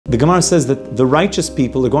The Gemara says that the righteous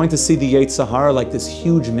people are going to see the yetzer hara like this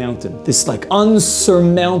huge mountain, this like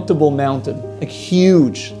unsurmountable mountain, like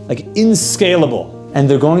huge, like inscalable. And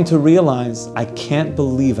they're going to realize, I can't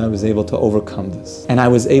believe I was able to overcome this. And I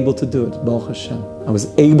was able to do it, Baruch Hashem. I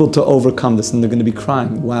was able to overcome this, and they're going to be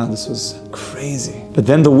crying, wow, this was crazy. But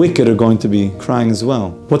then the wicked are going to be crying as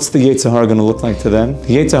well. What's the yetzer hara going to look like to them?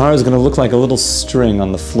 The yetzer hara is going to look like a little string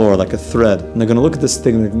on the floor, like a thread. And they're going to look at this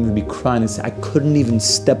thing and they're going to be crying and say, I couldn't even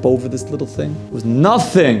step over this little thing. It was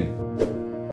nothing.